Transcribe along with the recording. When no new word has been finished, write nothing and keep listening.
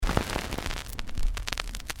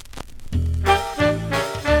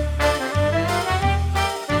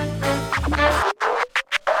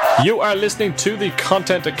You are listening to the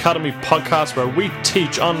Content Academy podcast, where we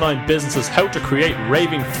teach online businesses how to create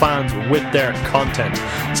raving fans with their content.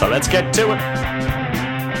 So let's get to it.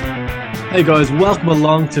 Hey guys, welcome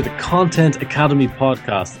along to the Content Academy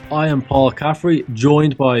podcast. I am Paul Caffrey,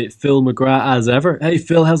 joined by Phil McGrath as ever. Hey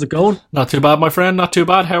Phil, how's it going? Not too bad, my friend, not too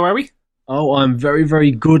bad. How are we? Oh, I'm very,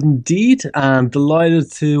 very good indeed. I'm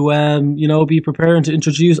delighted to, be preparing to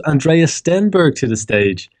introduce Andrea Stenberg to the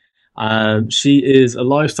stage. She is a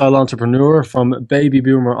lifestyle entrepreneur from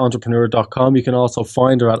babyboomerentrepreneur.com. You can also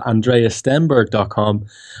find her at andreastenberg.com.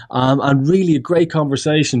 And really a great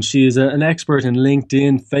conversation. She is an expert in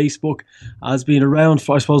LinkedIn, Facebook, has been around,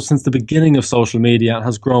 I suppose, since the beginning of social media and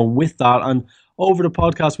has grown with that. And over the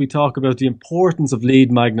podcast, we talk about the importance of lead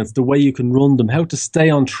magnets, the way you can run them, how to stay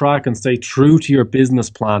on track and stay true to your business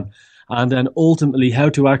plan, and then ultimately how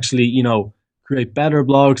to actually, create better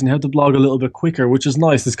blogs and how to blog a little bit quicker, which is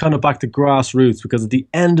nice. It's kind of back to grassroots, because at the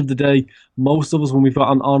end of the day, most of us, when we've got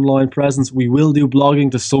an online presence, we will do blogging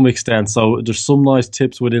to some extent. So there's some nice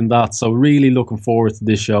tips within that. So really looking forward to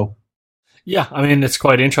this show. Yeah, I mean, it's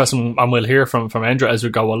quite interesting, and we'll hear from Andrea as we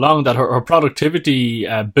go along, that her productivity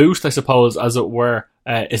boost, I suppose, as it were,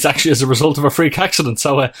 is actually as a result of a freak accident.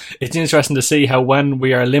 So it's interesting to see how, when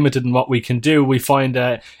we are limited in what we can do, we find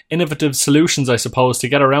innovative solutions, I suppose, to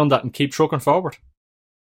get around that and keep trucking forward.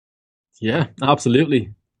 Yeah,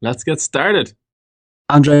 absolutely. Let's get started.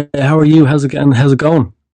 Andrea, how are you? How's it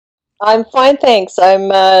going? I'm fine, thanks. I'm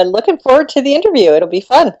looking forward to the interview. It'll be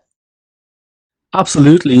fun.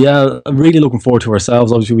 Absolutely, yeah. I'm really looking forward to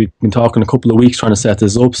ourselves. Obviously, we've been talking a couple of weeks trying to set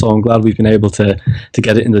this up, so I'm glad we've been able to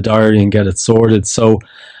get it in the diary and get it sorted. So,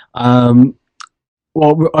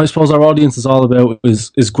 what I suppose our audience is all about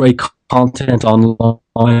is great content online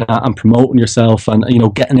and promoting yourself, and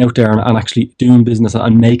getting out there and actually doing business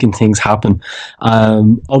and making things happen.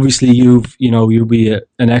 Obviously, you'll be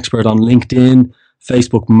an expert on LinkedIn,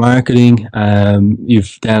 Facebook marketing.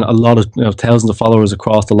 You've done a lot of thousands of followers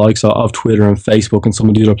across the likes of Twitter and Facebook and some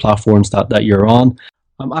of the other platforms that you're on.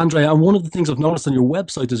 Andrea, and one of the things I've noticed on your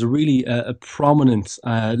website is a really a prominent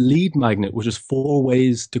lead magnet, which is 4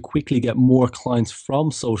 ways to quickly get more clients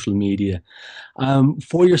from social media.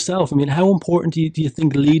 For yourself, I mean, how important do you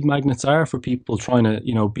think lead magnets are for people trying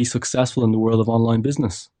to be successful in the world of online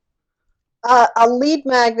business? A lead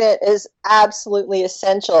magnet is absolutely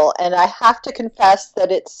essential, and I have to confess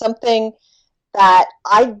that it's something that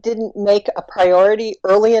I didn't make a priority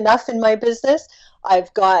early enough in my business.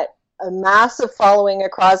 I've got a massive following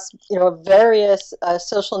across various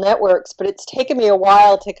social networks, but it's taken me a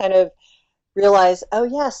while to kind of realize, oh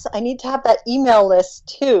yes, I need to have that email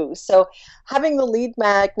list too. So having the lead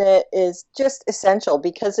magnet is just essential,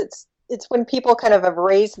 because it's when people kind of have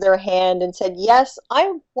raised their hand and said, yes,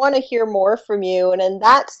 I want to hear more from you. And then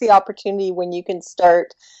that's the opportunity when you can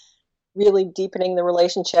start really deepening the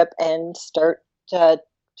relationship and start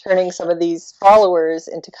turning some of these followers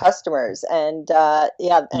into customers. And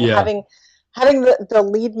having the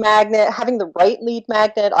lead magnet, having the right lead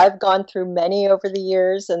magnet, I've gone through many over the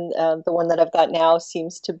years, and the one that I've got now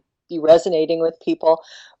seems to be resonating with people.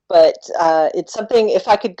 But it's something, if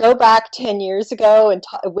I could go back 10 years ago and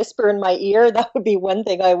whisper in my ear, that would be one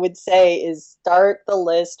thing I would say, is start the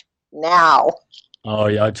list now. Oh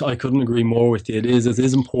yeah, I couldn't agree more with you. It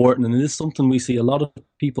is important, and it is something we see a lot of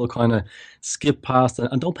people kind of skip past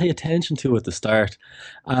and don't pay attention to at the start.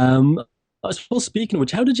 I suppose, speaking of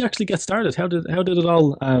which, how did you actually get started? How did it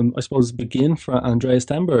all, I suppose, begin for Andrea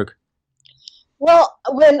Stenberg? Well,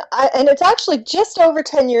 and it's actually just over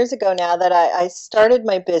 10 years ago now that I started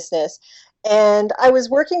my business, and I was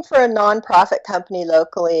working for a nonprofit company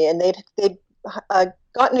locally, and they'd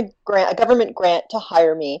gotten a government grant to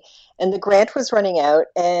hire me, and the grant was running out,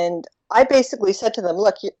 and I basically said to them,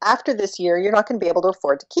 look, after this year, you're not going to be able to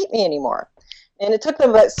afford to keep me anymore. And it took them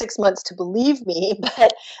about 6 months to believe me,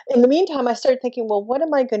 but in the meantime, I started thinking, well, what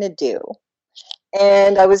am I going to do?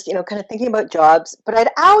 And I was, kind of thinking about jobs, but I'd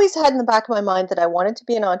always had in the back of my mind that I wanted to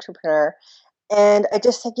be an entrepreneur. And I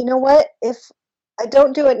just said, you know what, if I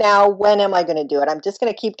don't do it now, when am I going to do it? I'm just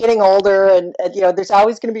going to keep getting older, and there's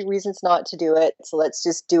always going to be reasons not to do it. So let's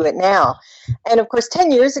just do it now. And of course,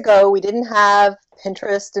 10 years ago, we didn't have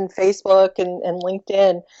Pinterest and Facebook and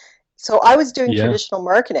LinkedIn. So I was doing traditional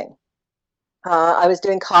marketing. I was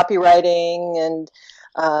doing copywriting and,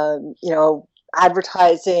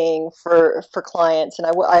 advertising for clients, and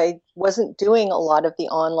I wasn't doing a lot of the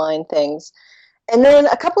online things. And then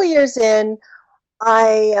a couple of years in,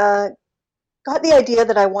 I got the idea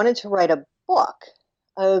that I wanted to write a book,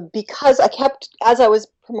 because as I was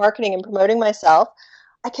marketing and promoting myself,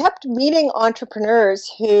 I kept meeting entrepreneurs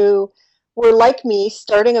who were like me,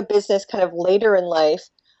 starting a business kind of later in life,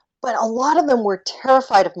 but a lot of them were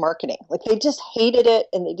terrified of marketing. Like they just hated it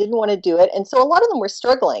and they didn't want to do it. And so a lot of them were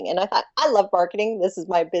struggling. And I thought, I love marketing. This is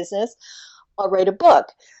my business. I'll write a book.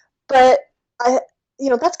 But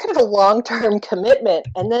that's kind of a long-term commitment.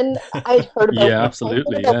 And then I'd heard about, Yeah,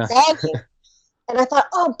 absolutely. Yeah. blogging. And I thought,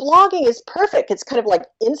 oh, blogging is perfect. It's kind of like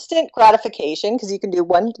instant gratification because you can do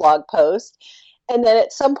one blog post. And then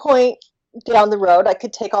at some point down the road, I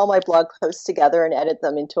could take all my blog posts together and edit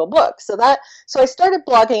them into a book. So I started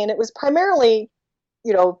blogging, and it was primarily,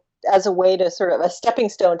 as a way to sort of a stepping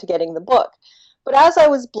stone to getting the book. But as I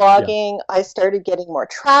was blogging, I started getting more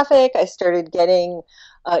traffic. I started getting,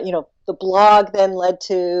 the blog then led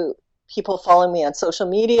to people following me on social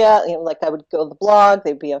media. Like I would go to the blog,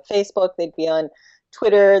 they'd be on Facebook, they'd be on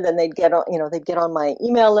Twitter, then they'd get on my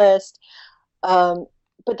email list.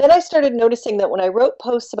 But then I started noticing that when I wrote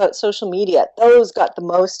posts about social media, those got the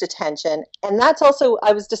most attention. And that's also,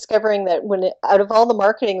 I was discovering that out of all the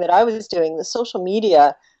marketing that I was doing, the social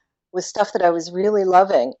media was stuff that I was really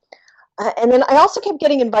loving. And then I also kept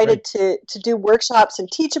getting invited to do workshops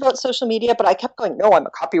and teach about social media, but I kept going, no, I'm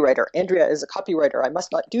a copywriter. Andrea is a copywriter. I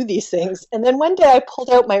must not do these things. And then one day I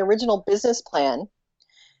pulled out my original business plan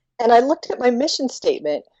and I looked at my mission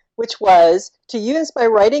statement, which was to use my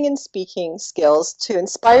writing and speaking skills to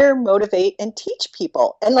inspire, motivate, and teach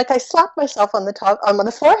people. And like I slapped myself on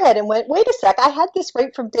the forehead and went, wait a sec, I had this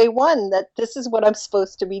right from day one that this is what I'm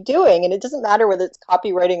supposed to be doing. And it doesn't matter whether it's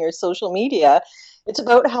copywriting or social media. It's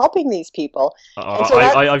about helping these people.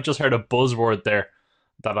 I've just heard a buzzword there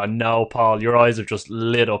that I know, Paul, your eyes have just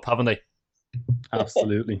lit up, haven't they?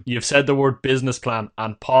 Absolutely. You've said the word business plan,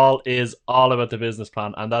 and Paul is all about the business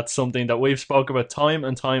plan, and that's something that we've spoke about time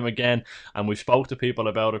and time again, and we've spoke to people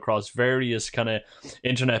about across various kind of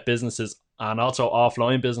internet businesses and also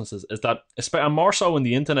offline businesses, is that, and more so in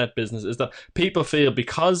the internet business, is that people feel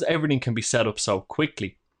because everything can be set up so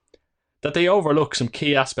quickly that they overlook some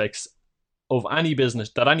key aspects of any business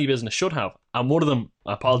that any business should have. And one of them,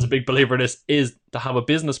 Paul's a big believer in this, is to have a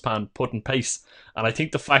business plan put in place. And I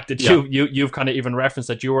think the fact that you've kind of even referenced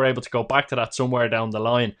that you were able to go back to that somewhere down the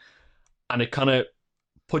line, and it kind of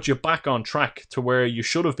put you back on track to where you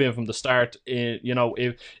should have been from the start.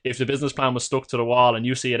 If the business plan was stuck to the wall and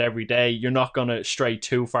you see it every day, you're not going to stray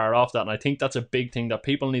too far off that. And I think that's a big thing that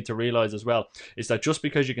people need to realize as well, is that just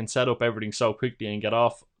because you can set up everything so quickly and get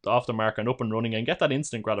off the mark and up and running and get that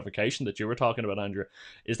instant gratification that you were talking about, Andrea,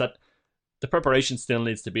 is that the preparation still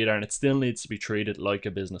needs to be there, and it still needs to be treated like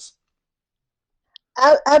a business.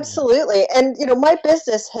 Absolutely. And, my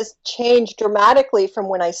business has changed dramatically from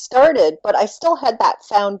when I started, but I still had that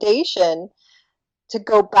foundation to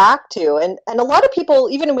go back to. And a lot of people,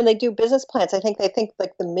 even when they do business plans, I think they think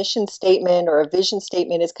like the mission statement or a vision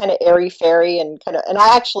statement is kind of airy-fairy and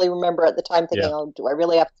I actually remember at the time thinking, oh, do I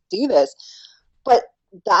really have to do this? But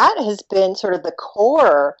that has been sort of the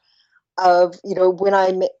core of,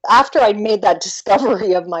 after I made that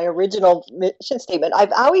discovery of my original mission statement,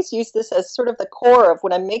 I've always used this as sort of the core of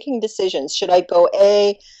when I'm making decisions. Should I go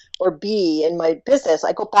A or B in my business?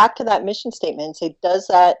 I go back to that mission statement and say, does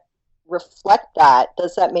that reflect that?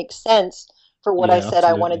 Does that make sense for what I said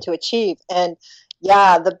I wanted to achieve? And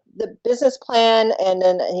the business plan and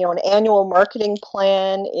then, an annual marketing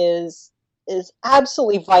plan is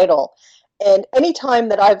absolutely vital. And any time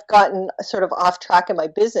that I've gotten sort of off track in my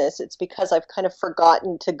business, it's because I've kind of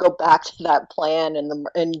forgotten to go back to that plan and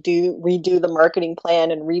redo the marketing plan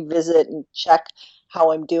and revisit and check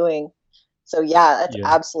how I'm doing. So that's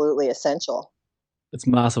absolutely essential. It's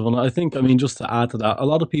massive. And I think, just to add to that, a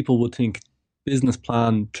lot of people would think business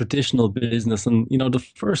plan, traditional business, and the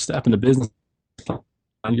first step in a business plan,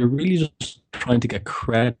 and you're really just trying to get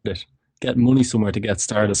credit, get money somewhere to get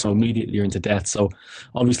started, so immediately you're into debt. So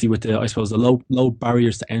obviously with the low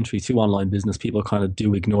barriers to entry to online business, people kind of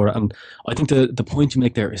do ignore it. And I think the point you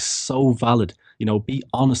make there is so valid. Be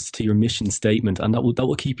honest to your mission statement, and that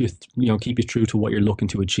will keep you keep you true to what you're looking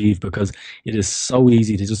to achieve, because it is so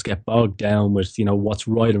easy to just get bogged down with what's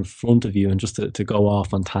right in front of you and just to go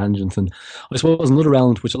off on tangents. And I suppose another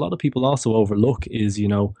element which a lot of people also overlook is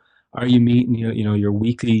are you meeting your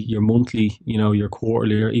weekly, your monthly, your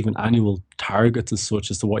quarterly, or even annual targets as such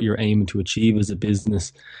as to what you're aiming to achieve as a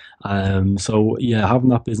business? So having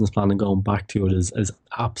that business plan and going back to it is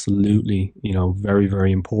absolutely very,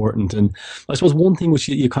 very important. And I suppose one thing which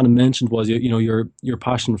you kind of mentioned was your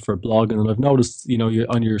passion for blogging, and I've noticed you're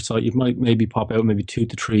on your site you might maybe pop out maybe 2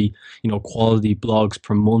 to 3 quality blogs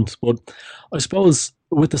per month. But I suppose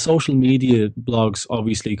with the social media blogs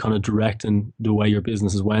obviously kind of directing the way your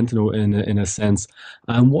businesses went in a sense,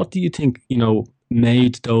 what do you think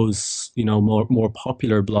made those more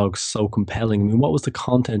popular blogs so compelling? What was the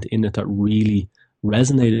content in it that really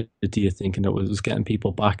resonated, do you think, and it was getting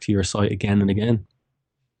people back to your site again and again?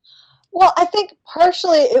 Well, I think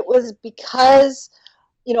partially it was because,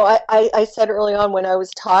 I said early on when I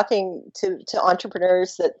was talking to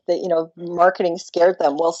entrepreneurs that marketing scared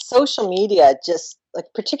them. Well, social media just, like,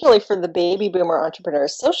 particularly for the baby boomer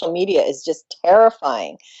entrepreneurs, social media is just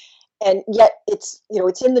terrifying. And yet it's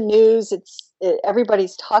in the news,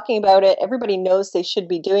 everybody's talking about it, everybody knows they should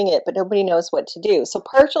be doing it, but nobody knows what to do. So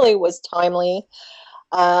partially it was timely.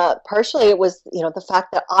 Partially it was, the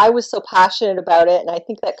fact that I was so passionate about it, and I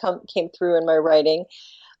think that came through in my writing.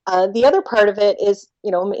 The other part of it is,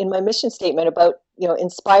 in my mission statement about,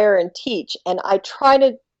 inspire and teach. And I try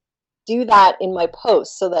to do that in my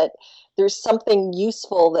posts so that there's something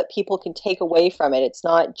useful that people can take away from it. It's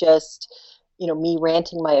not just, me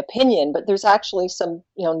ranting my opinion, but there's actually some,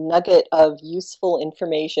 nugget of useful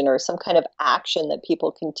information or some kind of action that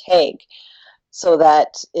people can take, so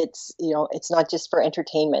that it's not just for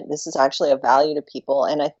entertainment. This is actually a value to people.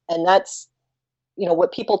 And that's,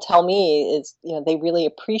 what people tell me is, they really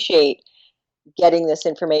appreciate getting this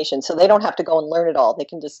information, so they don't have to go and learn it all. They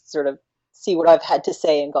can just sort of see what I've had to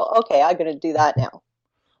say and go, okay, I'm going to do that now.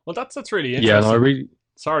 Well, that's really Yeah, interesting. no, I really.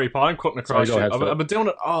 Sorry, Paul, I'm cutting across Sorry, you. go ahead, I've been doing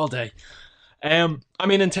it all day. I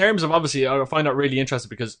mean, in terms of, obviously, I find that really interesting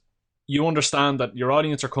because you understand that your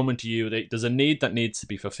audience are coming to you. There's a need that needs to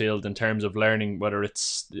be fulfilled in terms of learning, whether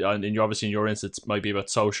it's, obviously in your instance, it might be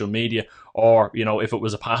about social media, or, if it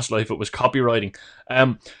was a past life, it was copywriting.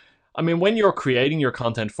 I mean, when you're creating your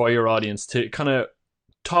content for your audience, to kind of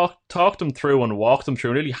talk them through and walk them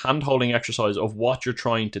through a really hand-holding exercise of what you're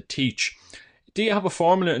trying to teach, do you have a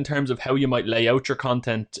formula in terms of how you might lay out your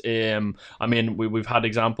content? I mean, we've had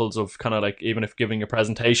examples of kind of like, even if giving a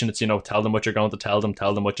presentation, it's, tell them what you're going to tell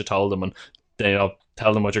them what you told them, and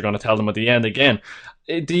tell them what you're going to tell them at the end again.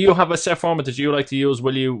 Do you have a set format that you like to use?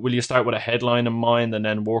 Will you start with a headline in mind and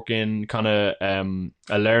then work in kind of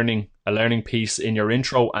a learning piece in your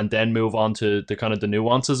intro and then move on to the kind of the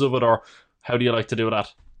nuances of it, or how do you like to do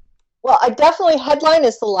that? Well, headline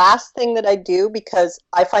is the last thing that I do, because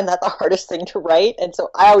I find that the hardest thing to write. And so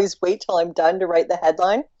I always wait till I'm done to write the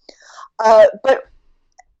headline. But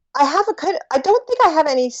I don't think I have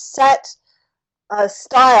any set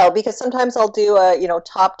style, because sometimes I'll do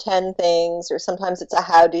top 10 things, or sometimes it's a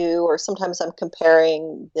how-do, or sometimes I'm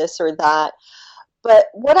comparing this or that. But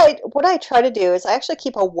what I try to do is I actually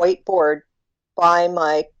keep a whiteboard by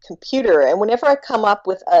my computer. And whenever I come up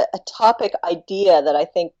with a topic idea that I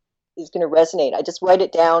think is going to resonate, I just write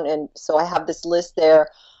it down, and so I have this list there.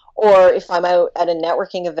 Or if I'm out at a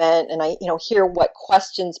networking event and I hear what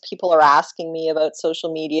questions people are asking me about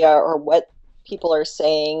social media, or what people are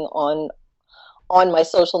saying on my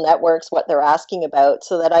social networks, what they're asking about,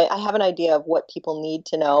 so that I have an idea of what people need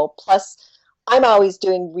to know. Plus, I'm always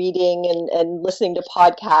doing reading and listening to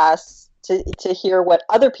podcasts to hear what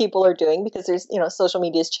other people are doing, because there's social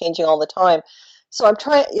media is changing all the time. So I'm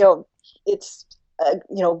trying, it's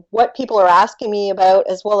what people are asking me about,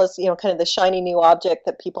 as well as kind of the shiny new object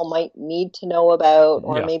that people might need to know about,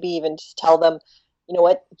 or maybe even just tell them,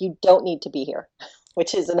 what, you don't need to be here,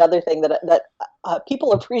 which is another thing that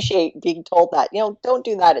people appreciate being told, that don't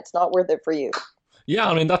do that, it's not worth it for you. Yeah,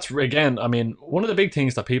 I mean, that's, again, I mean, one of the big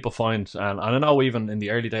things that people find, and I know even in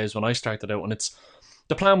the early days when I started out, and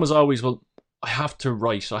the plan was always, well, I have to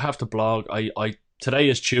write, I have to blog, today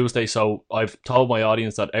is Tuesday, so I've told my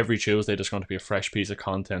audience that every Tuesday there's going to be a fresh piece of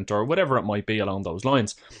content, or whatever it might be along those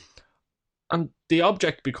lines. And the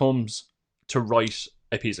object becomes to write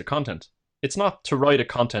a piece of content. It's not to write a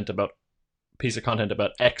piece of content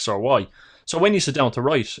about X or Y. So when you sit down to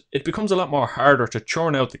write, it becomes a lot more harder to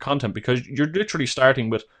churn out the content, because you're literally starting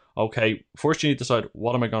with, okay, first you need to decide,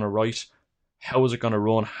 what am I going to write? How is it going to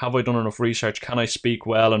run? Have I done enough research? Can I speak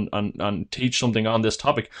well and teach something on this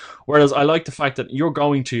topic? Whereas I like the fact that you're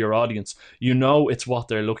going to your audience. It's what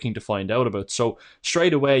they're looking to find out about. So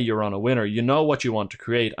straight away, you're on a winner. You know what you want to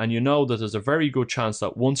create, and you know that there's a very good chance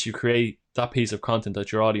that once you create that piece of content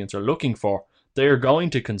that your audience are looking for, they're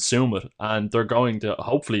going to consume it, and they're going to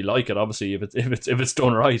hopefully like it, obviously, if it's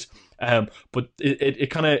done right. But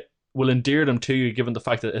it kind of will endear them to you, given the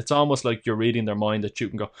fact that it's almost like you're reading their mind, that you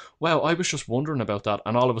can go, wow, I was just wondering about that,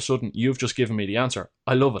 and all of a sudden you've just given me the answer.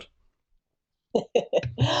 I love it.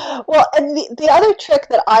 Well, and the other trick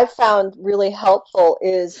that I've found really helpful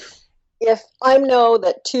is, if I know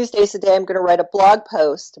that Tuesday's the day I'm going to write a blog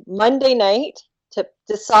post, Monday night, to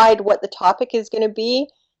decide what the topic is going to be,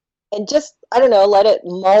 and just, I don't know, let it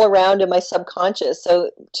mull around in my subconscious. So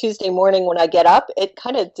Tuesday morning when I get up, it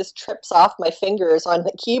kind of just trips off my fingers on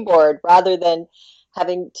the keyboard, rather than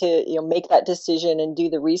having to, make that decision and do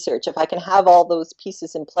the research. If I can have all those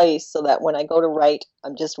pieces in place so that when I go to write,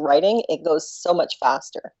 I'm just writing, it goes so much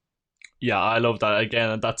faster. Yeah, I love that.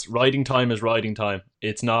 Again, that's writing time is writing time.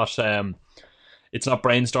 It's not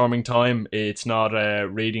brainstorming time. It's not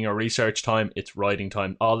reading or research time. It's writing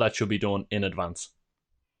time. All that should be done in advance.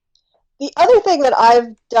 The other thing that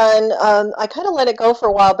I've done, I kind of let it go for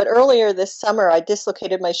a while, but earlier this summer I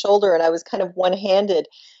dislocated my shoulder and I was kind of one-handed.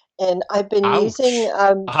 And I've been Ouch. using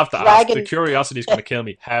I have to ask. The Dragon. curiosity is going to kill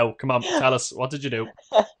me. How? Come on, tell us. What did you do?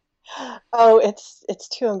 Oh, it's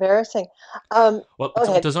too embarrassing. Well,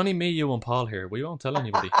 Okay. there's only me, you, and Paul here. We won't tell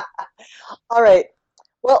anybody. All right.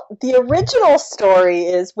 Well, the original story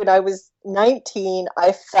is when I was 19,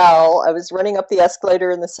 I fell. I was running up the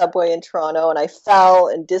escalator in the subway in Toronto, and I fell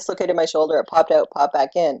and dislocated my shoulder. It popped out, popped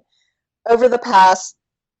back in. Over the past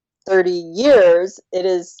 30 years, it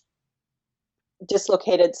is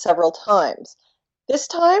dislocated several times. This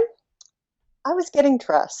time, I was getting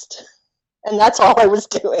dressed, and that's all I was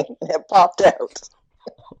doing, and it popped out.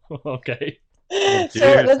 Okay. Oh So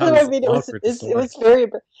dear, that's what that I is mean. awkward story.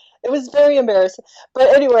 It was very embarrassing.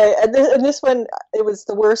 But anyway, and this one, it was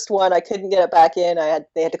the worst one. I couldn't get it back in.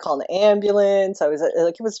 They had to call an ambulance. I was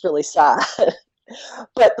like, it was really sad.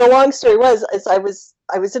 But the long story was, is I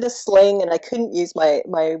was in a sling and I couldn't use my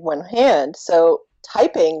one hand, so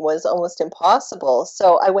typing was almost impossible.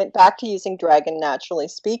 So I went back to using Dragon Naturally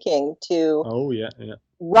Speaking to Oh yeah, yeah.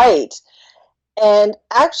 write. And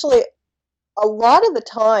actually, a lot of the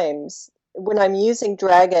times when I'm using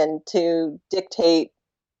Dragon to dictate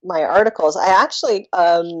my articles, I actually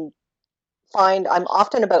find I'm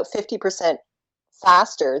often about 50%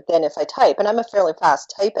 faster than if I type. And I'm a fairly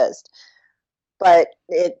fast typist, but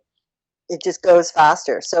it just goes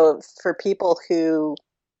faster. So for people who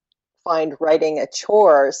find writing a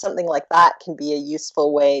chore, something like that can be a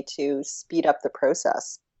useful way to speed up the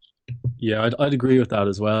process. Yeah, I'd agree with that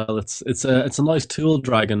as well. It's a nice tool,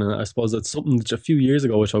 Dragon, and I suppose it's something that a few years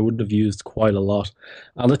ago which I wouldn't have used quite a lot.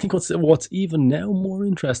 And I think what's even now more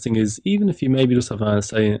interesting is even if you maybe just have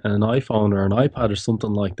say an iPhone or an iPad or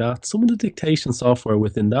something like that, some of the dictation software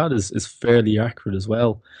within that is fairly accurate as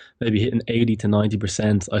well. Maybe hitting 80 to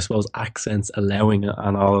 90%, I suppose, accents allowing it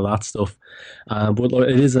and all of that stuff. But like,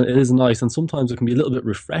 it is nice, and sometimes it can be a little bit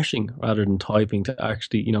refreshing rather than typing to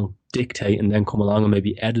actually dictate and then come along and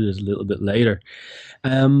maybe edit it a little bit later.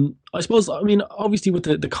 I suppose, I mean, obviously with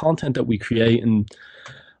the content that we create and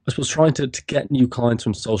I suppose trying to get new clients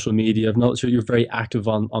from social media, I've noticed you're very active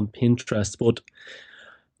on Pinterest, but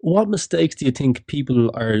what mistakes do you think people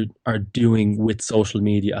are doing with social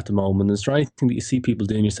media at the moment? Is there anything that you see people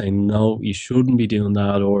doing you're saying, no, you shouldn't be doing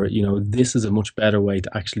that, or, this is a much better way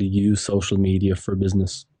to actually use social media for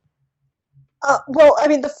business? Well, I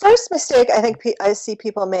mean, the first mistake I think I see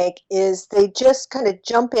people make is they just kind of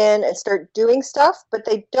jump in and start doing stuff, but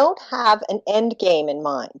they don't have an end game in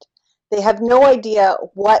mind. They have no idea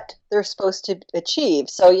what they're supposed to achieve.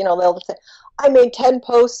 So, they'll say, I made 10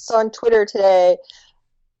 posts on Twitter today,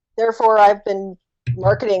 therefore I've been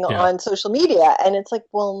marketing Yeah. on social media. And it's like,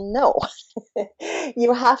 well, no.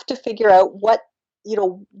 You have to figure out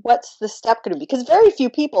what's the step going to be? Because very few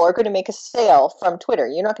people are going to make a sale from Twitter.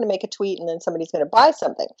 You're not going to make a tweet and then somebody's going to buy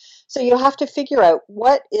something. So you have to figure out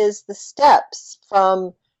what is the steps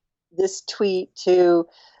from this tweet to,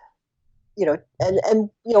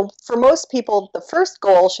 for most people, the first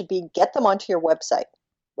goal should be get them onto your website,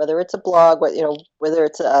 whether it's a blog, whether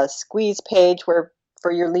it's a squeeze page for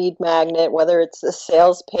your lead magnet, whether it's a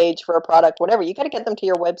sales page for a product, whatever. You got to get them to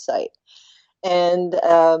your website. And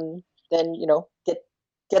then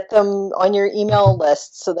get them on your email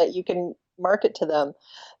list so that you can market to them.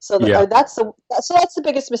 So Yeah. that's the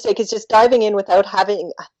biggest mistake, is just diving in without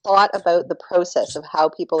having thought about the process of how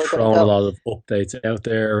people are going to Throwing a go. lot of updates out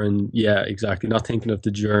there, and yeah, exactly, not thinking of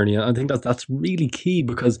the journey. And I think that's really key,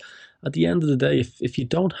 because at the end of the day, if you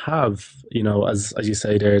don't have, as you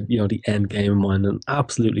say there, the end game in mind, and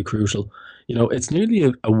absolutely crucial, it's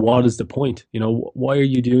nearly a what is the point? Why are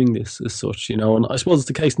you doing this as such? And I suppose it's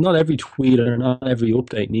the case, not every tweet or not every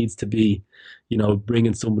update needs to be,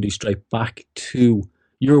 bringing somebody straight back to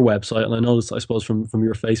your website. And I noticed, I suppose, from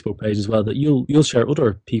your Facebook page as well, that you'll share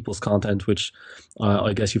other people's content, which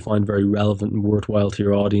I guess you find very relevant and worthwhile to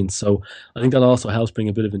your audience. So I think that also helps bring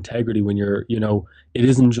a bit of integrity when you're, it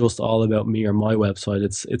isn't just all about me or my website.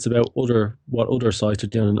 It's about what other sites are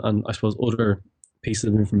doing, and I suppose other pieces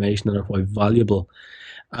of information that are quite valuable.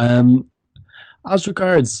 Um, as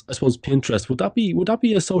regards, I suppose, Pinterest, would that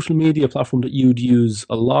be a social media platform that you'd use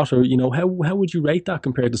a lot, or how would you rate that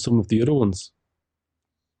compared to some of the other ones?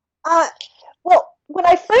 Uh, well, when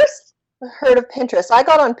I first heard of Pinterest. I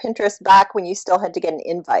got on Pinterest back when you still had to get an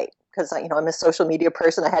invite because I'm a social media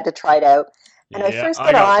person. I had to try it out, and I Yeah, first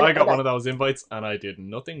got on. I got one of those invites and I did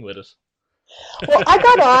nothing with it. Well, I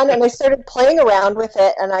got on and I started playing around with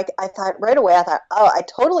it, and I thought right away, oh, I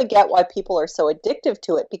totally get why people are so addictive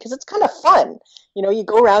to it because it's kind of fun. You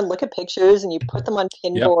go around, look at pictures, and you put them on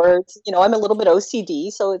pin Yep. boards. I'm a little bit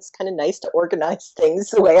OCD, so it's kind of nice to organize things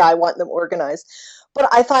the way I want them organized. But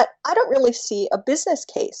I thought, I don't really see a business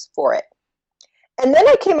case for it. And then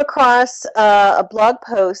I came across a blog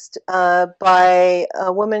post by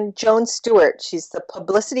a woman, Joan Stewart. She's the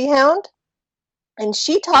publicity hound. And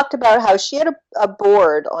she talked about how she had a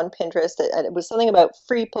board on Pinterest, and it was something about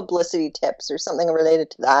free publicity tips or something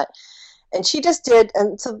related to that. And she just did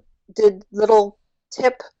little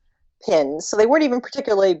tip pins. So they weren't even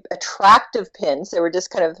particularly attractive pins. They were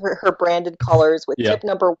just kind of her branded colors with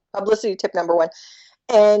publicity tip number 1.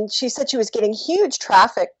 And she said she was getting huge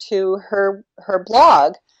traffic to her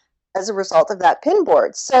blog as a result of that pin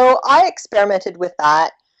board. So I experimented with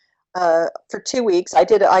that. For 2 weeks, I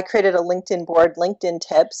created a LinkedIn board, LinkedIn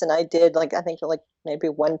tips, and I did I think maybe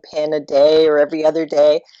 1 pin a day or every other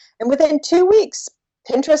day. And within 2 weeks,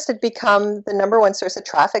 Pinterest had become the number 1 source of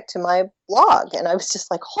traffic to my blog. And I was just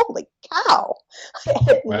like, holy cow.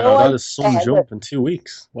 Wow, that is some jump in 2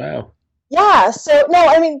 weeks. Wow. Yeah. So, no,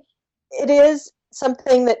 I mean, it is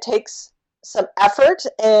something that takes some effort,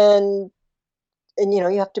 and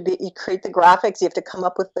you have to you create the graphics, you have to come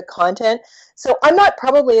up with the content. So I'm not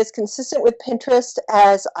probably as consistent with Pinterest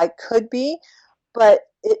as I could be, but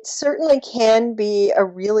it certainly can be a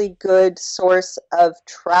really good source of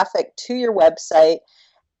traffic to your website.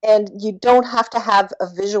 And you don't have to have a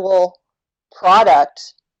visual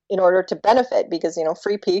product in order to benefit, because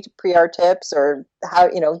free PR tips or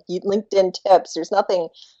LinkedIn tips, there's nothing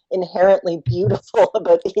inherently beautiful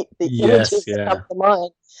about the images that come to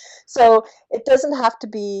mind. So it doesn't have to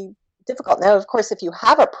be difficult. Now, of course, if you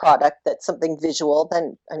have a product that's something visual,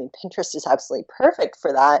 then Pinterest is absolutely perfect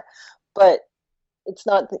for that. But it's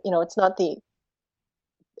not the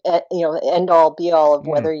end all be all of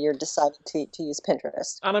whether you're deciding to use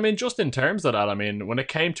Pinterest. And just in terms of that, when it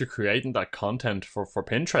came to creating that content for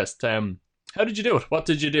Pinterest, how did you do it? What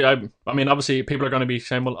did you do? Obviously people are going to be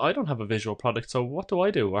saying, well, I don't have a visual product, so what do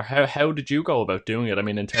I do? Or how did you go about doing it?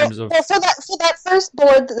 In terms of... Well, for that first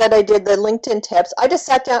board that I did, the LinkedIn tips, I just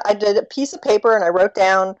sat down, I did a piece of paper and I wrote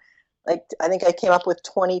down, I think I came up with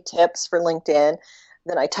 20 tips for LinkedIn.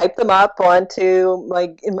 Then I typed them up onto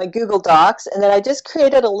in my Google Docs, and then I just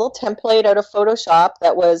created a little template out of Photoshop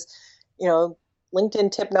that was,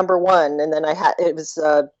 LinkedIn tip number 1, and then it was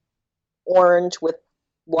orange with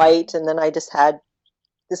white, and then I just had,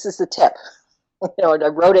 this is the tip. I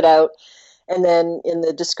wrote it out, and then in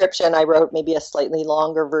the description I wrote maybe a slightly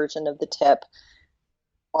longer version of the tip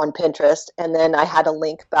on Pinterest, and then I had a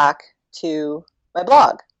link back to my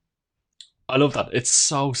blog. I love that. It's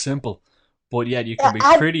so simple. But yet you can be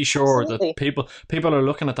pretty sure that people are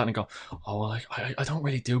looking at that and go, oh, well, I don't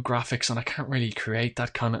really do graphics and I can't really create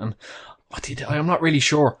that kind of, and what do you do? I'm not really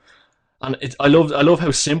sure. And I love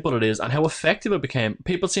how simple it is and how effective it became.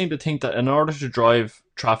 People seem to think that in order to drive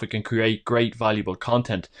traffic and create great, valuable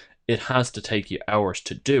content, it has to take you hours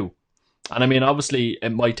to do. And obviously it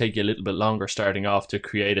might take you a little bit longer starting off to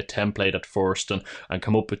create a template at first and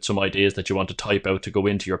come up with some ideas that you want to type out to go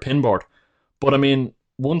into your pin board. But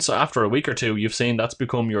once after a week or two, you've seen that's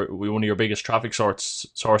become one of your biggest traffic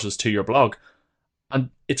sources to your blog.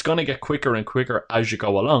 And it's going to get quicker and quicker as you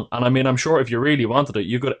go along. And I'm sure if you really wanted it,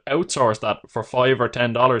 you could outsource that for $5 or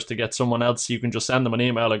 $10 to get someone else. You can just send them an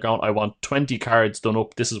email and go, I want 20 cards done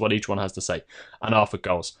up. This is what each one has to say. And off it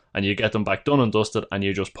goes. And you get them back done and dusted and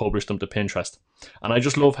you just publish them to Pinterest. And I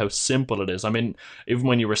just love how simple it is. Even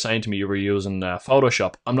when you were saying to me you were using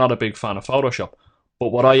Photoshop, I'm not a big fan of Photoshop.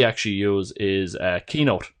 But what I actually use is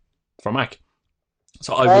Keynote for Mac.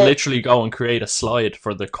 So I will literally go and create a slide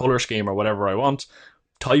for the color scheme or whatever I want,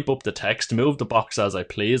 type up the text, move the box as I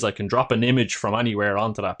please. I can drop an image from anywhere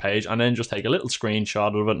onto that page and then just take a little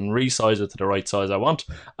screenshot of it and resize it to the right size I want,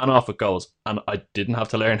 and off it goes. And I didn't have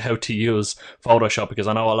to learn how to use Photoshop, because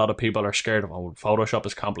I know a lot of people are scared of, oh, Photoshop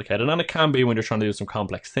is complicated, and it can be when you're trying to do some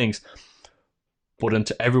complex things.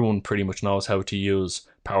 But everyone pretty much knows how to use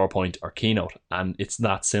PowerPoint or Keynote, and it's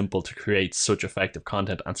that simple to create such effective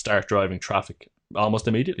content and start driving traffic almost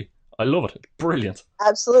immediately. I love it. It's brilliant.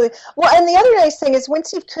 Absolutely. Well, and the other nice thing is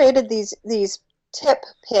once you've created these tip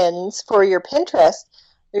pins for your Pinterest,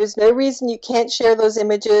 There's no reason you can't share those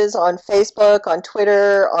images on Facebook, on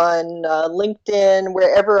Twitter, on LinkedIn,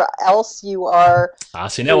 wherever else you are.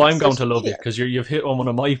 See, now With I'm going to social love you media. because you've hit on one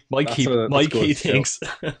of my That's key good still. things.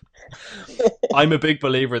 I'm a big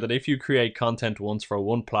believer that if you create content once for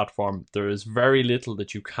one platform, there is very little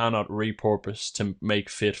that you cannot repurpose to make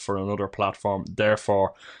fit for another platform.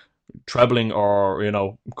 Therefore, trebling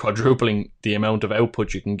or quadrupling the amount of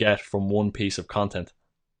output you can get from one piece of content.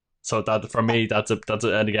 So that for me,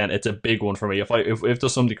 and again, it's a big one for me. If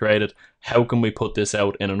there's somebody created, how can we put this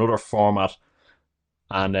out in another format?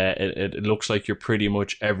 And it looks like you're pretty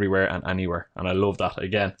much everywhere and anywhere, and I love that.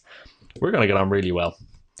 Again, we're gonna get on really well.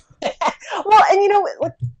 Well, and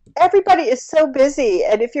look, everybody is so busy,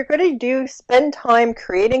 and if you're going to spend time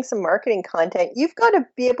creating some marketing content, you've got to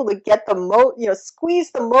be able to get the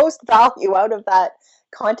squeeze the most value out of that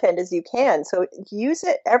content as you can. So use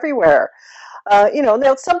it everywhere.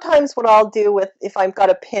 Now sometimes what I'll do if I've got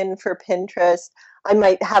a pin for Pinterest, I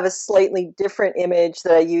might have a slightly different image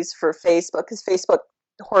that I use for Facebook, because Facebook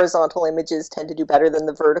horizontal images tend to do better than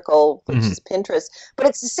the vertical, which is Pinterest. But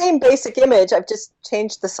it's the same basic image. I've just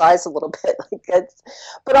changed the size a little bit.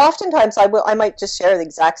 But oftentimes I might just share the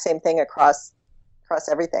exact same thing across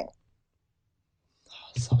everything.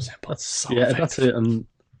 So simple. That's it. And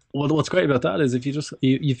what's great about that is if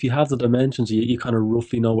you have the dimensions, you kind of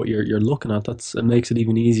roughly know what you're looking at. It makes it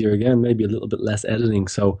even easier. Again, maybe a little bit less editing.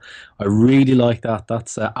 So I really like that.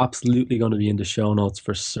 That's absolutely going to be in the show notes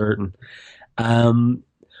for certain.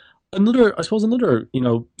 Another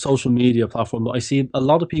social media platform that I see a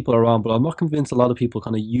lot of people are on, but I'm not convinced a lot of people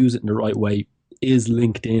kind of use it in the right way, is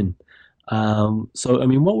LinkedIn. So I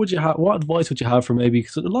mean, what advice would you have for maybe,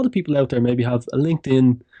 because a lot of people out there maybe have a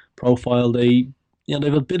LinkedIn profile, they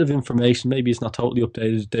have a bit of information, maybe it's not totally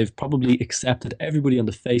updated, they've probably accepted everybody on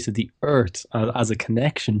the face of the earth as a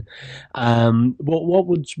connection.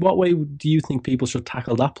 What way do you think people should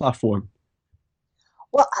tackle that platform?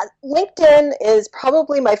 Well, LinkedIn is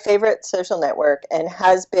probably my favorite social network and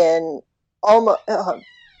has been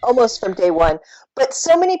almost from day one. But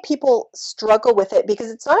so many people struggle with it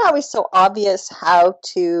because it's not always so obvious how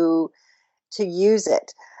to use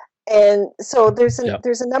it. And so there's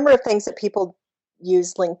a number of things that people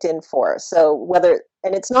use LinkedIn for. So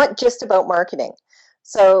and it's not just about marketing.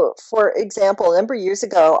 So, for example, a number of years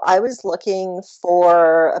ago, I was looking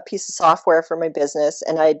for a piece of software for my business,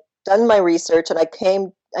 and I'd done my research, and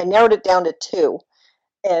I narrowed it down to two,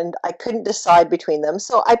 and I couldn't decide between them.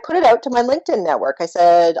 So I put it out to my LinkedIn network. I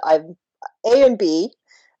said, I'm A and B.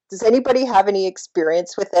 Does anybody have any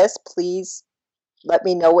experience with this? Please let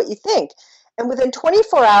me know what you think. And within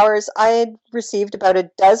 24 hours, I had received about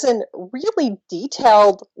a dozen really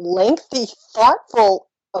detailed, lengthy, thoughtful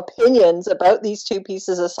opinions about these two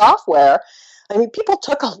pieces of software. I mean, people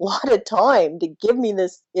took a lot of time to give me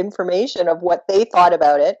this information of what they thought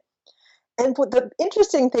about it. And what the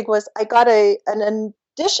interesting thing was, I got an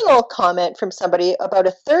additional comment from somebody about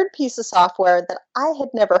a third piece of software that I had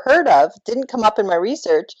never heard of, didn't come up in my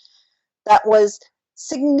research, that was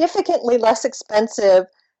significantly less expensive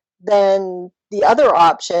than the other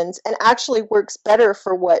options and actually works better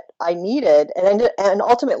for what I needed, and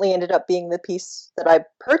ultimately ended up being the piece that I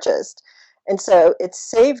purchased. And so it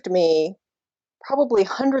saved me probably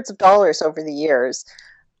hundreds of dollars over the years.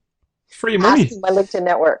 Free money. Asking my LinkedIn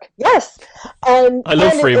network. Yes. And I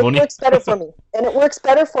love free money. It works better for me. And it works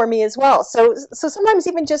better for me as well. So sometimes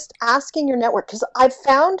even just asking your network, because I've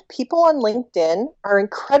found people on LinkedIn are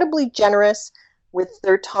incredibly generous with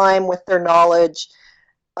their time, with their knowledge,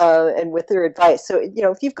 and with their advice. So,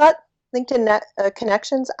 if you've got LinkedIn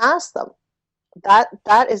connections, ask them.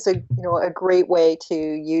 That is a great way to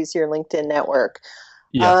use your LinkedIn network.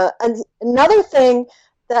 Yeah. And another thing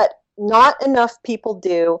that not enough people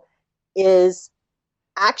do is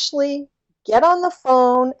actually get on the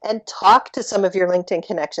phone and talk to some of your LinkedIn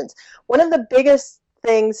connections. One of the biggest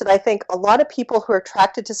things that I think a lot of people who are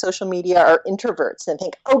attracted to social media are introverts and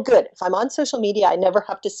think, oh, good, if I'm on social media, I never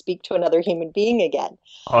have to speak to another human being again.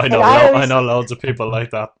 Oh, I know loads of people like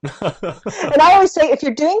that. And I always say, if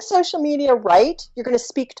you're doing social media right, you're going to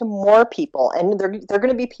speak to more people, and they're going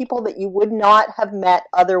to be people that you would not have met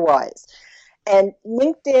otherwise. And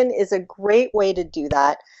LinkedIn is a great way to do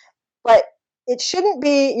that. But it shouldn't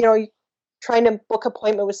be, trying to book an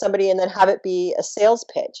appointment with somebody and then have it be a sales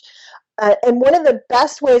pitch. And one of the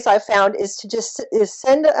best ways I've found is to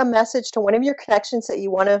send a message to one of your connections that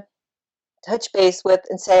you want to touch base with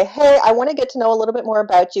and say, hey, I want to get to know a little bit more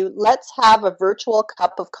about you. Let's have a virtual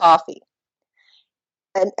cup of coffee.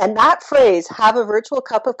 And that phrase, have a virtual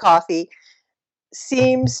cup of coffee,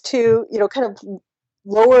 seems to, kind of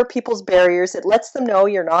lower people's barriers. It lets them know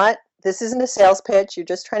you're not this isn't a sales pitch. You're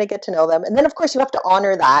just trying to get to know them. And then, of course, you have to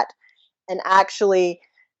honor that and actually,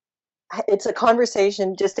 it's a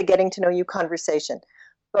conversation, just a getting to know you conversation.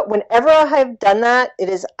 But whenever I have done that, it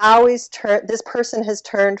is always this person has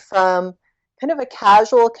turned from kind of a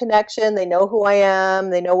casual connection. They know who I am,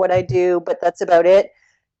 they know what I do, but that's about it,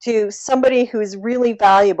 to somebody who's really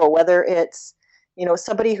valuable, whether it's,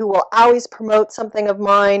 somebody who will always promote something of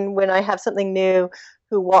mine when I have something new,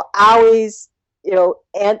 who will always,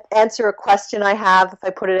 answer a question I have if I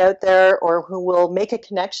put it out there, or who will make a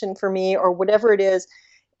connection for me, or whatever it is.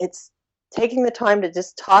 It's taking the time to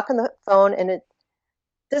just talk on the phone, and it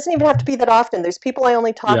doesn't even have to be that often. There's people I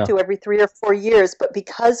only talk to every 3 or 4 years, but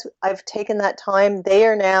because I've taken that time, they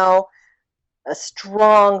are now a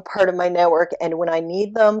strong part of my network, and when I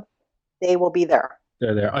need them, they will be there.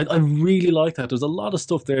 They're there. I really like that. There's a lot of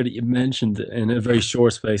stuff there that you mentioned in a very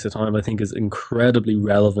short space of time I think is incredibly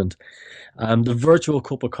relevant. The virtual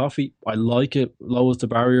cup of coffee, I like it, lowers the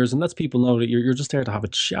barriers, and lets people know that you're just there to have a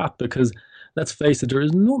chat, because let's face it, there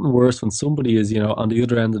is nothing worse when somebody is, on the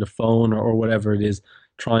other end of the phone or whatever it is,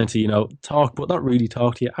 trying to, talk, but not really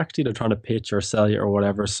talk to you. Actually, they're trying to pitch or sell you or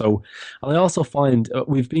whatever. So, and I also find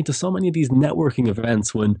we've been to so many of these networking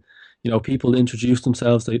events when, people introduce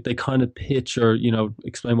themselves, they kind of pitch or,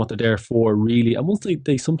 explain what they're there for, really. And once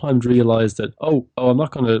they sometimes realize that, I'm not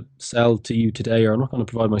going to sell to you today, or I'm not going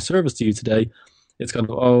to provide my service to you today, it's kind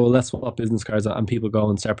of, let's swap business cards, and people go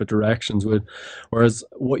in separate directions. Whereas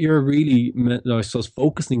what you're really, I suppose,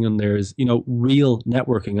 focusing on there is, real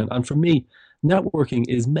networking. And for me, networking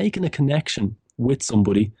is making a connection with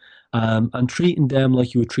somebody, and treating them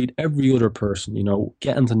like you would treat every other person,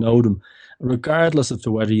 getting to know them, regardless of to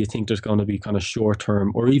whether you think there's going to be kind of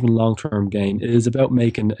short-term or even long-term gain. It is about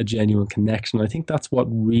making a genuine connection. I think that's what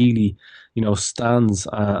really, stands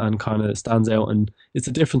and kind of stands out. And it's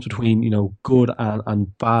the difference between, good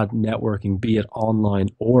and bad networking, be it online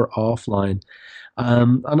or offline.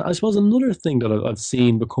 And I suppose another thing that I've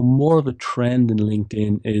seen become more of a trend in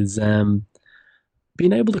LinkedIn is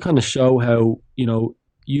being able to kind of show how,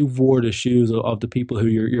 you've wore the shoes of the people who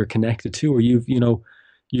you're connected to, or you've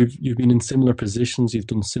been in similar positions, you've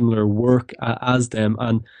done similar work as them,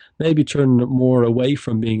 and maybe turning it more away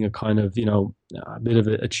from being a kind of, a bit of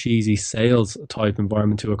a cheesy sales type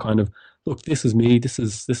environment to a kind of, look, this is me, this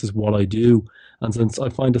is what I do. And since I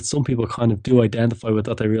find that some people kind of do identify with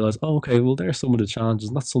that, they realize, okay, well, there's some of the challenges,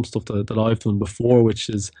 and that's some stuff that I've done before, which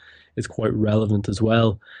is quite relevant as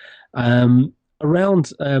well. Around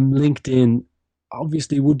LinkedIn,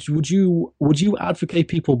 obviously, would you advocate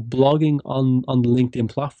people blogging on the LinkedIn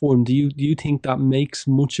platform? Do you think that makes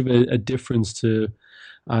much of a difference to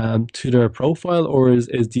their profile, or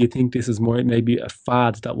do you think this is more maybe a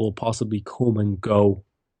fad that will possibly come and go?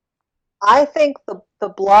 I think the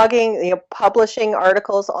blogging, publishing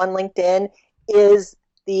articles on LinkedIn is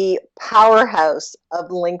the powerhouse of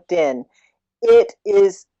LinkedIn. It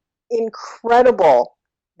is incredible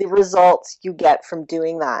the results you get from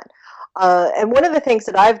doing that. And one of the things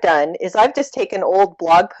that I've done is I've just taken old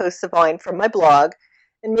blog posts of mine from my blog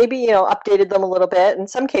and maybe, updated them a little bit. In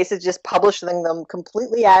some cases, just publishing them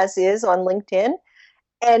completely as is on LinkedIn.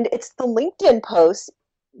 And it's the LinkedIn posts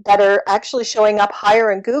that are actually showing up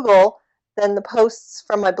higher in Google than the posts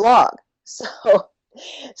from my blog. So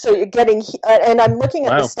you're getting, and I'm looking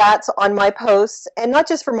at the stats on my posts, and not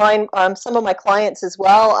just for mine, some of my clients as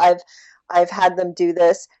well. I've had them do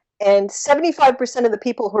this. And 75% of the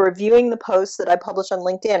people who are viewing the posts that I publish on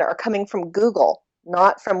LinkedIn are coming from Google,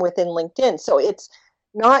 not from within LinkedIn. So it's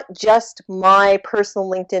not just my personal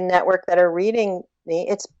LinkedIn network that are reading me.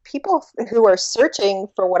 It's people who are searching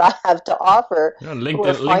for what I have to offer. Yeah,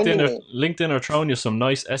 LinkedIn are throwing you some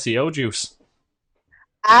nice SEO juice.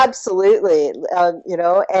 Absolutely.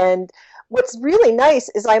 And what's really nice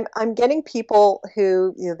is I'm getting people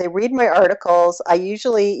who, they read my articles. I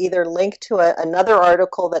usually either link to another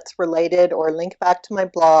article that's related, or link back to my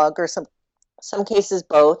blog, or some cases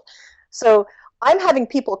both. So I'm having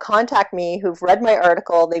people contact me who've read my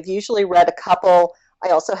article. They've usually read a couple. I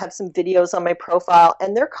also have some videos on my profile,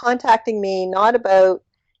 and they're contacting me not about,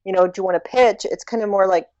 do you want to pitch? It's kind of more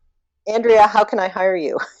like, Andrea, how can I hire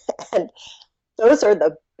you? And those are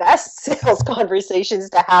the best sales conversations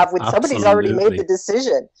to have when somebody's already made the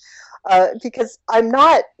decision. Because I'm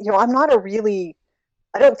not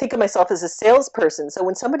I don't think of myself as a salesperson. So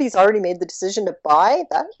when somebody's already made the decision to buy,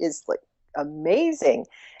 that is like amazing.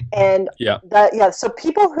 And so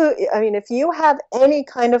people if you have any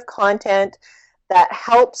kind of content that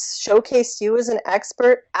helps showcase you as an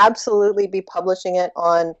expert, absolutely be publishing it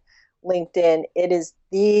on LinkedIn. It is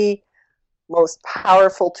the most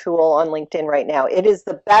powerful tool on LinkedIn right now. It is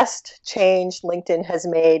the best change LinkedIn has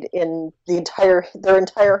made in their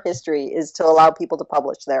entire history, is to allow people to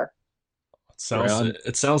publish there.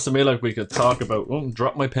 It sounds to me like we could talk about. Oh,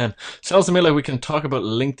 drop my pen. Sounds to me like we can talk about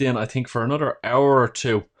LinkedIn, I think, for another hour or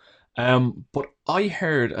two. But I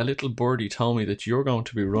heard a little birdie tell me that you're going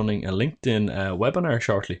to be running a LinkedIn webinar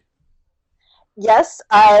shortly. Yes,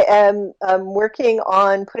 I am working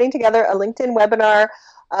on putting together a LinkedIn webinar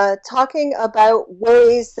talking about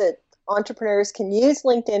ways that entrepreneurs can use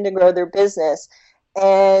LinkedIn to grow their business.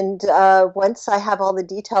 And once I have all the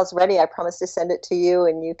details ready, I promise to send it to you,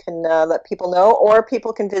 and you can let people know. Or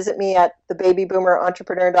people can visit me at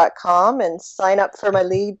thebabyboomerentrepreneur.com and sign up for my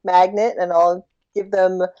lead magnet, and I'll give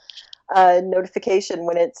them a notification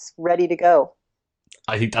when it's ready to go.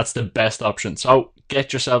 I think that's the best option. So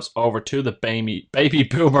get yourselves over to the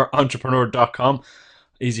babyboomerentrepreneur.com.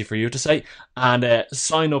 Easy for you to say, and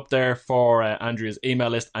sign up there for Andrea's email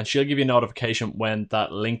list, and she'll give you a notification when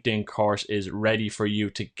that LinkedIn course is ready for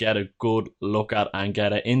you to get a good look at and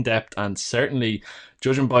get it in depth. And certainly,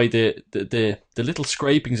 judging by the little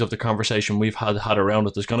scrapings of the conversation we've had around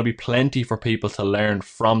it, there's going to be plenty for people to learn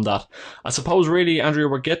from that. I suppose, really, Andrea,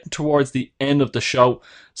 we're getting towards the end of the show,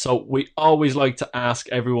 so we always like to ask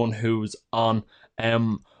everyone who's on.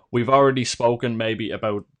 We've already spoken maybe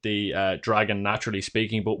about the Dragon Naturally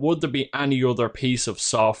Speaking, but would there be any other piece of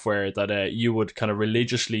software that you would kind of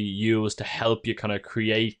religiously use to help you kind of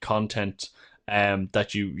create content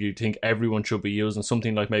that you think everyone should be using?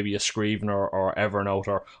 Something like maybe a Scrivener or Evernote,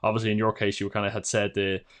 or obviously in your case you kind of had said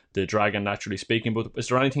the Dragon Naturally Speaking, but is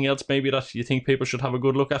there anything else maybe that you think people should have a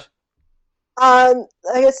good look at? I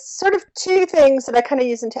guess sort of two things that I kind of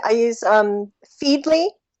use. I use Feedly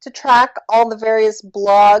to track all the various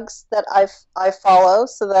blogs that I follow,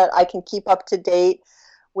 so that I can keep up to date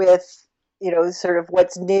with, sort of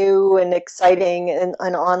what's new and exciting and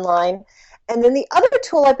online. And then the other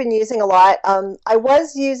tool I've been using a lot, I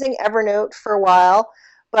was using Evernote for a while,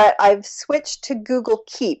 but I've switched to Google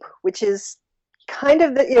Keep, which is kind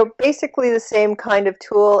of basically the same kind of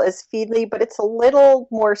tool as Feedly, but it's a little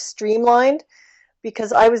more streamlined,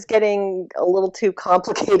 because I was getting a little too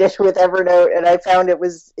complicated with Evernote, and I found it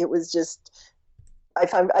was just, I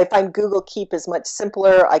find Google Keep is much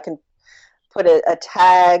simpler. I can put a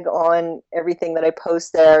tag on everything that I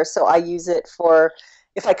post there, so I use it for,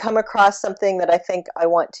 if I come across something that I think I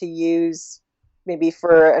want to use maybe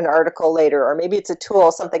for an article later, or maybe it's a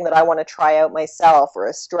tool, something that I want to try out myself, or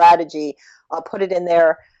a strategy, I'll put it in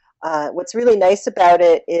there. What's really nice about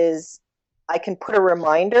it is I can put a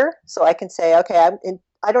reminder, so I can say, okay,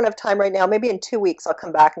 I don't have time right now. Maybe in 2 weeks I'll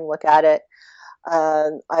come back and look at it.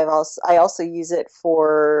 I also use it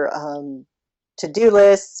for to-do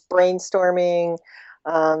lists, brainstorming.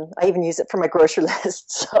 I even use it for my grocery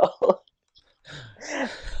list. So,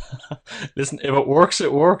 listen, if it works,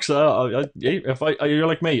 it works. You're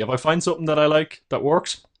like me. If I find something that I like that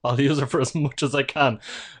works, I'll use it for as much as I can.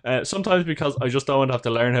 Sometimes because I just don't have to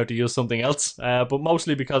learn how to use something else, but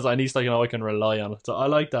mostly because I need I can rely on it. So I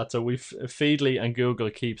like that. So Feedly and Google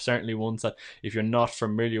Keep, certainly ones that if you're not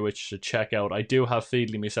familiar with, you should check out. I do have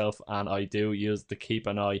Feedly myself, and I do use the Keep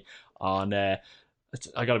an Eye on. I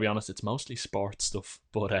gotta be honest, it's mostly sports stuff,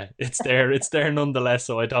 but it's there. It's there nonetheless.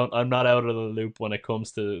 So I'm not out of the loop when it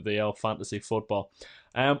comes to the fantasy football.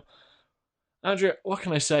 Andrea, what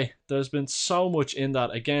can I say? There's been so much in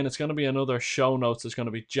that. Again, it's going to be another show notes. It's going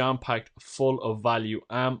to be jam-packed, full of value.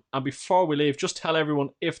 And before we leave, just tell everyone,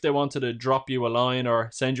 if they wanted to drop you a line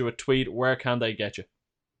or send you a tweet, where can they get you?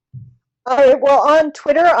 Well, on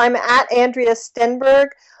Twitter, I'm at Andrea Stenberg.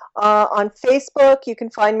 On Facebook, you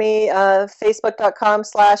can find me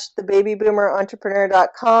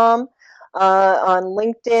facebook.com/thebabyboomerentrepreneur.com. On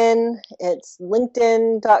LinkedIn, it's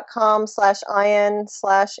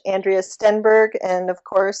linkedin.com/in/Andrea Stenberg. And of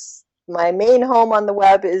course, my main home on the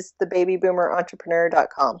web is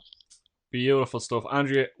thebabyboomerentrepreneur.com. Beautiful stuff.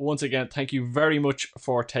 Andrea, once again, thank you very much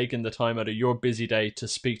for taking the time out of your busy day to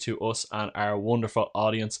speak to us and our wonderful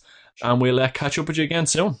audience. And we'll catch up with you again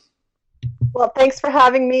soon. Well, thanks for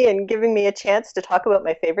having me and giving me a chance to talk about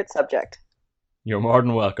my favorite subject. You're more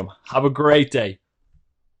than welcome. Have a great day.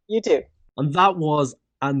 You too. And that was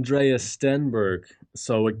Andrea Stenberg.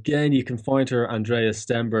 So again, you can find her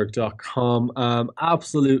andreastenberg.com.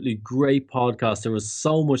 Absolutely great podcast. There was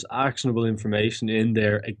so much actionable information in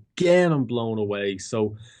there. Again, I'm blown away.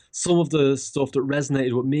 So some of the stuff that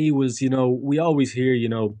resonated with me was, we always hear,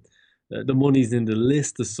 the money's in the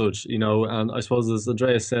list as such, and I suppose as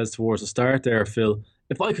Andrea says towards the start there, Phil,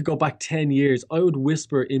 if I could go back 10 years, I would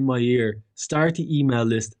whisper in my ear, start the email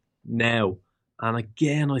list now. And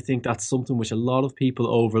again, I think that's something which a lot of people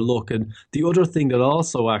overlook. And the other thing that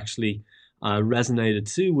also actually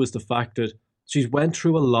resonated too was the fact that she's went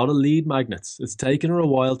through a lot of lead magnets. It's taken her a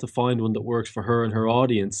while to find one that works for her and her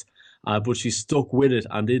audience, but she stuck with it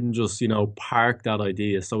and didn't just park that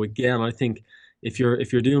idea. So again, I think if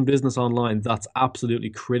you're doing business online, that's absolutely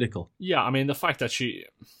critical. Yeah, I mean, the fact that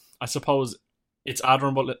I suppose it's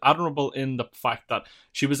admirable in the fact that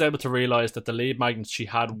she was able to realize that the lead magnets she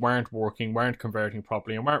had weren't working, weren't converting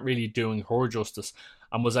properly, and weren't really doing her justice,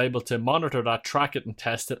 and was able to monitor that, track it and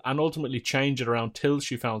test it, and ultimately change it around till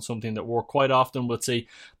she found something that worked. Quite often we'll see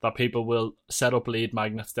that people will set up lead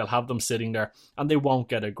magnets, they'll have them sitting there, and they won't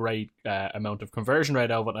get a great amount of conversion rate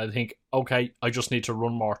out of it. I think, okay, I just need to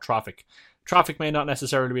run more traffic. Traffic may not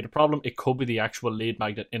necessarily be the problem, it could be the actual lead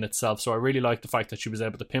magnet in itself. So I really like the fact that she was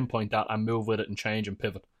able to pinpoint that and move with it and change and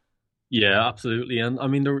pivot. Yeah, absolutely. And I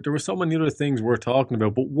mean, there were so many other things we're talking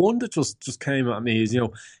about, but one that just came at me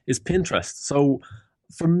is Pinterest. So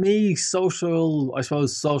for me, social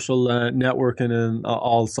networking and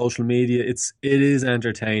all social media, it is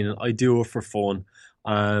entertaining. I do it for fun.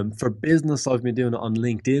 For business, I've been doing it on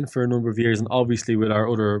LinkedIn for a number of years, and obviously with our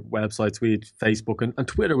other websites, we had Facebook and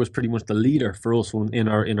Twitter was pretty much the leader for us in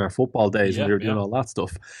our football days, and we were doing all that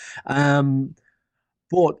stuff.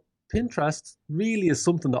 But Pinterest really is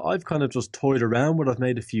something that I've kind of just toyed around with. I've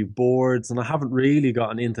made a few boards and I haven't really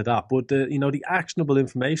gotten into that. But the actionable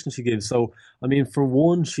information she gives. So I mean, for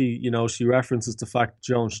one, she references the fact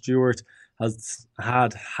Jon Stewart has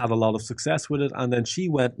had a lot of success with it, and then she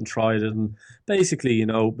went and tried it, and basically,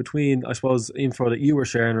 between, I suppose, info that you were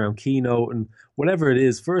sharing around Keynote and whatever it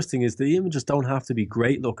is, first thing is the images don't have to be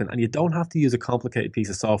great looking, and you don't have to use a complicated piece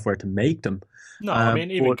of software to make them. No, I mean,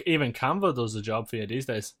 even Canva does the job for you these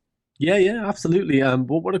days. Yeah, absolutely.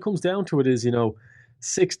 But what it comes down to it is,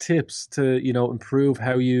 6 tips to, improve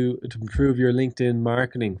your LinkedIn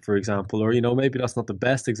marketing, for example, or, maybe that's not the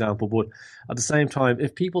best example, but at the same time,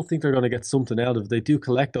 if people think they're going to get something out of it, they do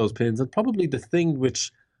collect those pins. And probably the thing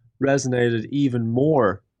which resonated even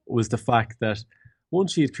more was the fact that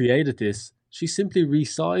once she had created this, she simply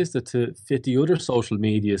resized it to fit the other social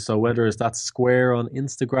media. So whether it's that square on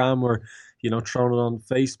Instagram or, throwing it on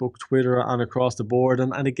Facebook, Twitter, and across the board.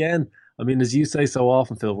 And again, I mean, as you say so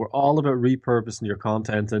often, Phil, we're all about repurposing your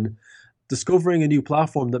content and discovering a new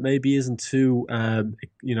platform that maybe isn't too,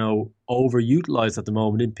 overutilized at the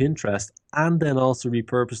moment in Pinterest, and then also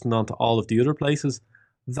repurposing onto all of the other places.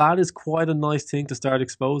 That is quite a nice thing to start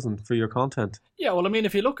exposing for your content. Yeah, well, I mean,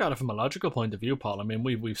 if you look at it from a logical point of view, Paul, I mean,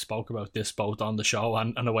 we've spoke about this both on the show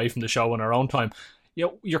and away from the show in our own time.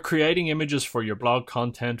 You're creating images for your blog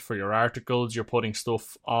content, for your articles, you're putting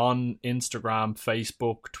stuff on Instagram,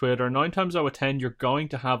 Facebook, Twitter. 9 times out of 10, you're going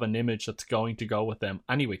to have an image that's going to go with them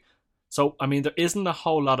anyway. So, I mean, there isn't a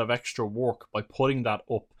whole lot of extra work by putting that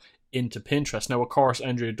up into Pinterest. Now, of course,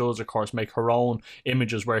 Andrea does, make her own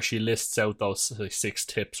images where she lists out those 6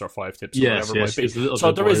 tips or 5 tips or whatever it might be.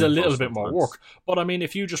 So there is a little bit more work. But I mean,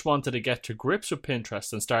 if you just wanted to get to grips with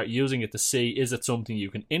Pinterest and start using it to see, is it something you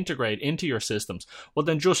can integrate into your systems? Well,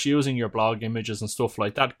 then just using your blog images and stuff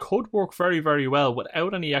like that could work very, very well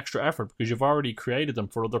without any extra effort because you've already created them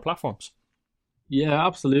for other platforms. Yeah,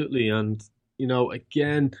 absolutely. And,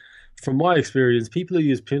 again, from my experience, people who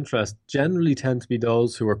use Pinterest generally tend to be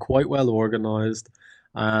those who are quite well organized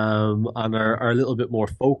and are a little bit more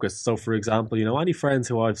focused. So, for example, any friends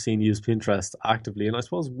who I've seen use Pinterest actively, and I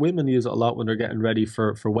suppose women use it a lot when they're getting ready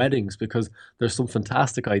for weddings because there's some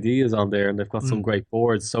fantastic ideas on there and they've got some great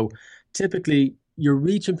boards. So typically, you're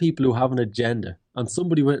reaching people who have an agenda, and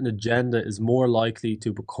somebody with an agenda is more likely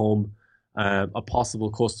to become a possible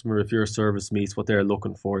customer if your service meets what they're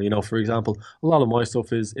looking for. For example, a lot of my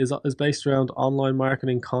stuff is based around online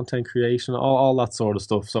marketing, content creation, all that sort of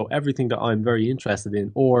stuff. So everything that I'm very interested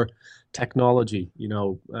in, or technology,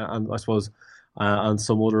 and I suppose and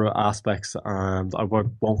some other aspects, and I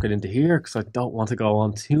won't get into here because I don't want to go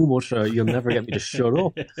on too much. You'll never get me to shut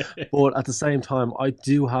up. But at the same time, I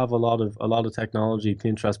do have a lot of technology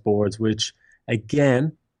Pinterest boards, which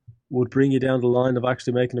again would bring you down the line of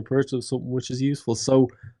actually making a purchase of something which is useful. So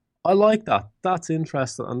I like that. That's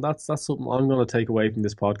interesting, and that's something I'm going to take away from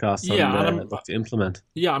this podcast and look to implement.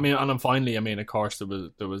 Yeah, I mean, and finally, of course,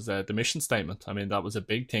 there was the mission statement. I mean, that was a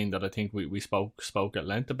big thing that I think we spoke at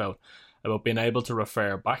length about being able to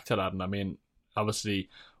refer back to that. And I mean, obviously,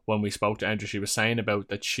 when we spoke to Andrea, she was saying about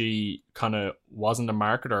that she kind of wasn't a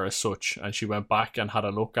marketer as such, and she went back and had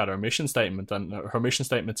a look at her mission statement, and her mission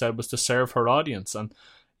statement said was to serve her audience. And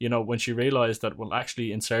when she realized that, well,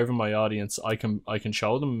 actually, in serving my audience, I can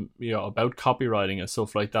show them, about copywriting and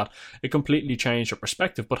stuff like that, it completely changed her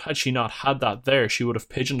perspective. But had she not had that there, she would have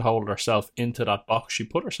pigeonholed herself into that box she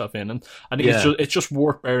put herself in. And I think it's just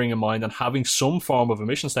worth bearing in mind and having some form of a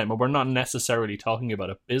mission statement. We're not necessarily talking about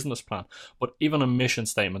a business plan, but even a mission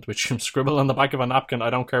statement, which you can scribble on the back of a napkin. I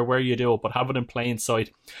don't care where you do it, but have it in plain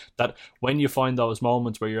sight, that when you find those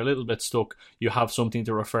moments where you're a little bit stuck, you have something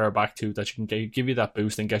to refer back to that you can give you that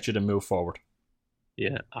boost and get you to move forward.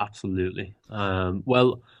 Yeah, absolutely.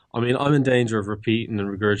 Well, I mean, I'm in danger of repeating and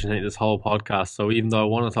regurgitating this whole podcast. So even though I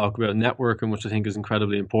want to talk about networking, which I think is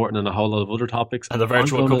incredibly important, and a whole lot of other topics, and the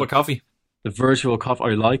virtual cup of coffee. The virtual coffee.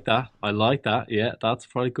 I like that. Yeah, that's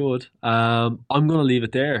probably good. I'm going to leave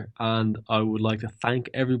it there, and I would like to thank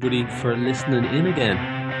everybody for listening in again.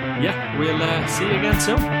 Yeah, we'll see you again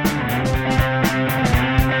soon.